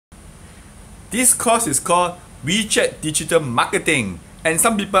This course is called WeChat Digital Marketing. And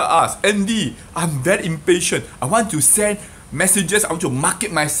some people ask, Andy, I'm very impatient. I want to send messages, I want to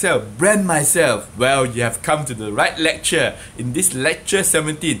market myself, brand myself. Well, you have come to the right lecture. In this lecture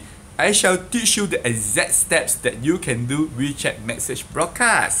 17, I shall teach you the exact steps that you can do WeChat message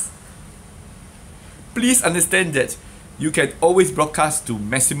broadcast. Please understand that you can always broadcast to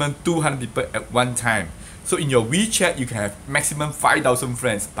maximum 200 people at one time. So in your WeChat, you can have maximum 5,000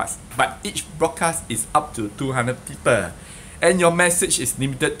 friends, but each broadcast is up to 200 people. And your message is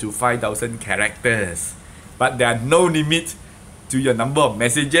limited to 5,000 characters. But there are no limit to your number of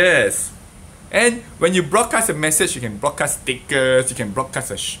messages. And when you broadcast a message, you can broadcast stickers, you can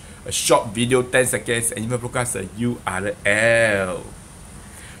broadcast a short video, 10 seconds, and even broadcast a URL.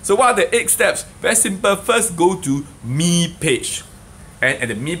 So what are the 8 steps? Very simple. First, go to Me page. And at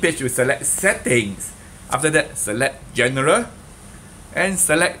the Me page, you select Settings. After that, select General and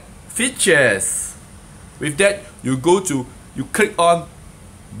select Features. With that, you click on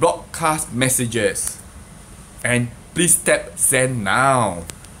Broadcast Messages. And please tap Send Now.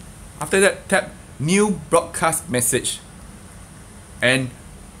 After that, tap New Broadcast Message. And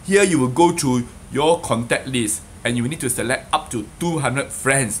here you will go to your contact list. And you will need to select up to 200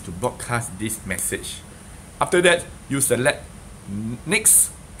 friends to broadcast this message. After that, you select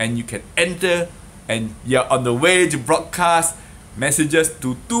Next. And you can enter. And you're on the way to broadcast messages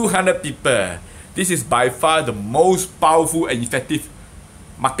to 200 people. This is by far the most powerful and effective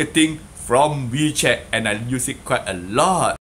marketing from WeChat, and I use it quite a lot.